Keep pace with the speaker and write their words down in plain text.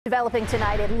Developing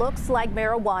tonight, it looks like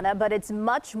marijuana, but it's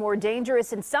much more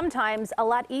dangerous and sometimes a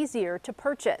lot easier to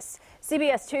purchase.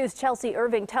 CBS 2's Chelsea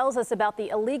Irving tells us about the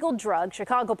illegal drug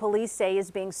Chicago police say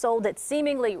is being sold at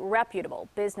seemingly reputable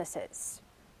businesses.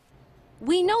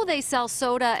 We know they sell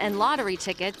soda and lottery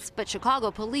tickets, but Chicago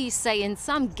police say in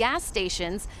some gas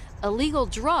stations, illegal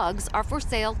drugs are for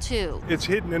sale too. It's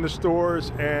hidden in the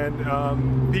stores,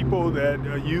 and people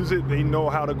that use it, they know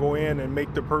how to go in and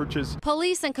make the purchase.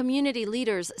 Police and community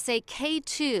leaders say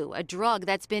K2, a drug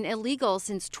that's been illegal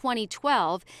since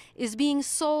 2012, is being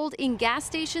sold in gas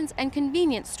stations and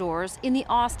convenience stores in the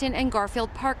Austin and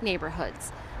Garfield Park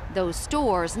neighborhoods. Those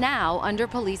stores now under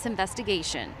police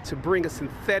investigation. To bring a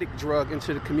synthetic drug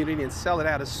into the community and sell it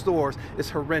out of stores is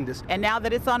horrendous. And now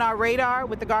that it's on our radar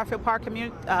with the Garfield Park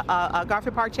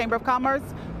Chamber of Commerce,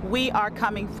 we are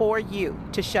coming for you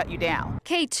to shut you down.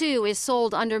 K2 is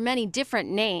sold under many different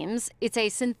names. It's a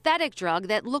synthetic drug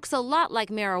that looks a lot like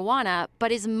marijuana,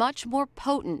 but is much more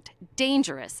potent,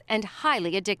 dangerous, and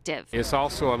highly addictive. It's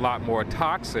also a lot more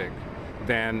toxic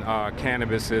than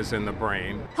cannabis is in the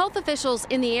brain. Health officials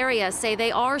in the area say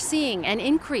they are seeing an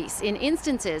increase in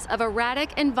instances of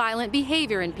erratic and violent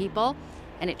behavior in people,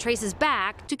 and it traces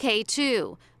back to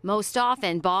K2, most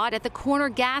often bought at the corner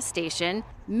gas station,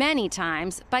 many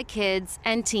times by kids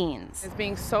and teens. It's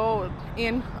being sold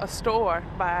in a store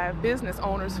by business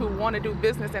owners who want to do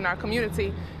business in our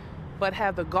community, but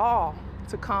have the gall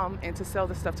to come and to sell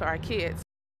this stuff to our kids.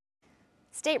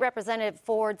 State Representative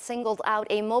Ford singled out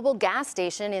a mobile gas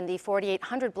station in the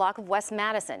 4800 block of West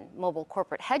Madison. Mobile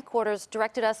corporate headquarters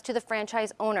directed us to the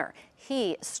franchise owner.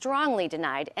 He strongly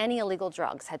denied any illegal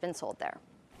drugs had been sold there.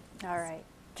 All right.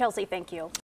 Chelsea, thank you.